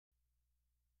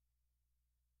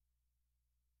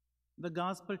The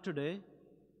gospel today,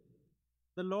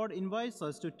 the Lord invites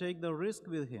us to take the risk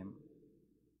with Him.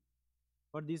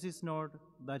 But this is not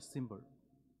that simple.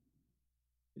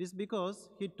 It is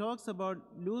because He talks about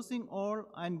losing all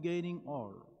and gaining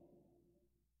all.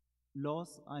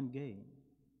 Loss and gain.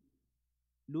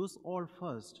 Lose all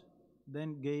first,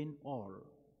 then gain all.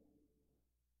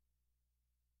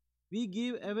 We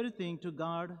give everything to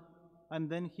God, and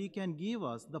then He can give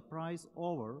us the price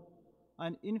over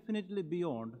and infinitely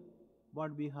beyond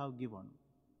what we have given.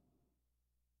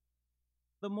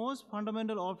 The most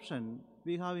fundamental option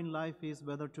we have in life is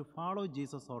whether to follow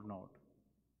Jesus or not.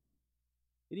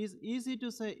 It is easy to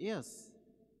say yes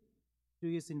to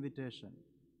His invitation,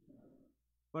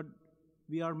 but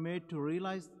we are made to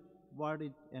realize what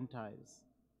it entails.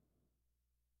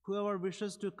 Whoever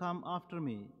wishes to come after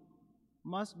me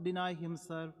must deny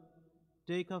himself,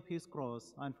 take up his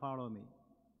cross, and follow me.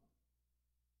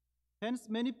 Hence,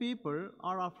 many people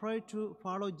are afraid to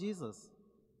follow Jesus.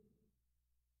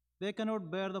 They cannot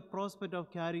bear the prospect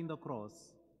of carrying the cross.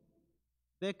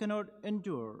 They cannot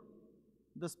endure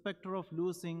the specter of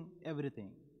losing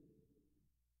everything.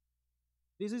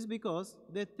 This is because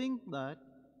they think that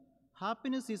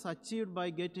happiness is achieved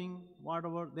by getting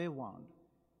whatever they want.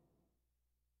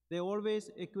 They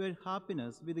always equate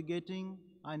happiness with getting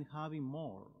and having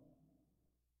more.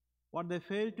 What they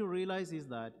fail to realize is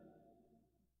that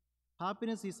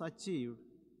happiness is achieved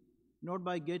not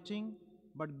by getting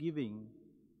but giving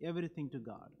everything to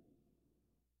God.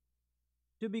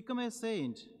 To become a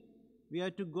saint, we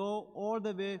have to go all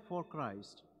the way for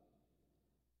Christ.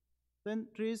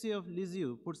 Saint Teresa of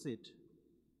Lisieux puts it,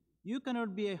 you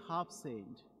cannot be a half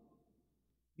saint.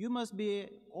 You must be an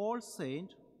all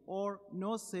saint or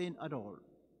no saint at all.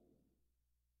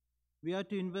 We have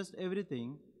to invest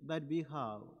everything that we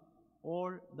have,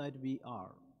 all that we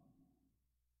are.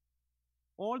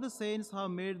 All the saints have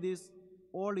made this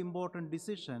all-important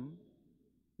decision,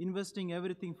 investing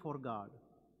everything for God,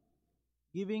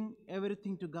 giving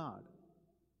everything to God,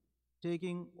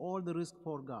 taking all the risk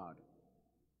for God.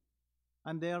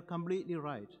 And they are completely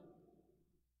right.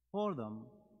 For them,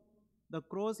 the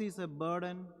cross is a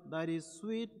burden that is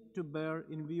sweet to bear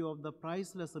in view of the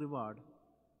priceless reward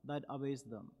that awaits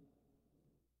them.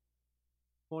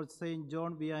 For Saint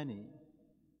John Vianney,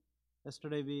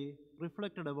 yesterday we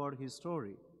reflected about his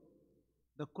story.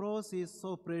 The cross is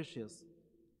so precious,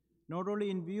 not only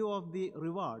in view of the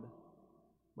reward,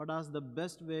 but as the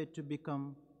best way to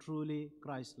become truly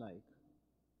Christ-like.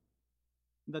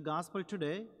 In the Gospel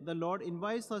today, the Lord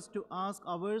invites us to ask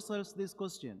ourselves this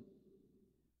question: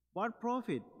 what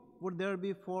profit would there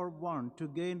be for one to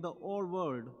gain the whole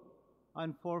world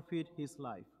and forfeit his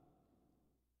life?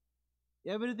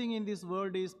 Everything in this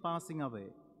world is passing away.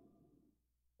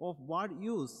 Of what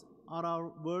use are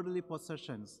our worldly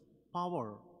possessions,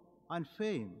 power, and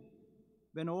fame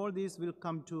when all these will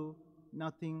come to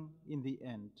nothing in the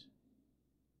end?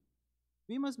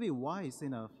 We must be wise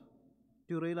enough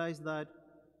to realize that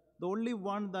the only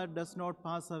one that does not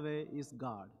pass away is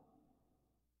God.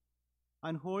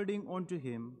 And holding on to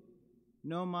Him,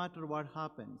 no matter what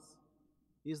happens,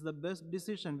 is the best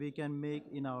decision we can make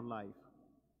in our life.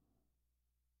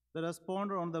 Let us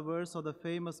ponder on the words of the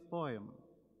famous poem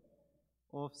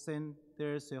of Saint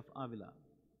Teresa of Avila.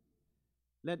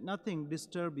 Let nothing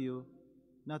disturb you,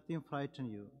 nothing frighten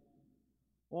you.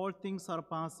 All things are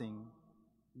passing,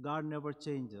 God never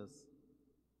changes.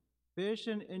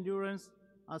 Patient endurance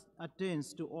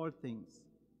attains to all things.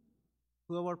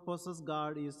 Whoever possesses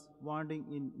God is wanting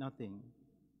in nothing.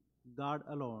 God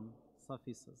alone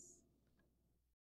suffices.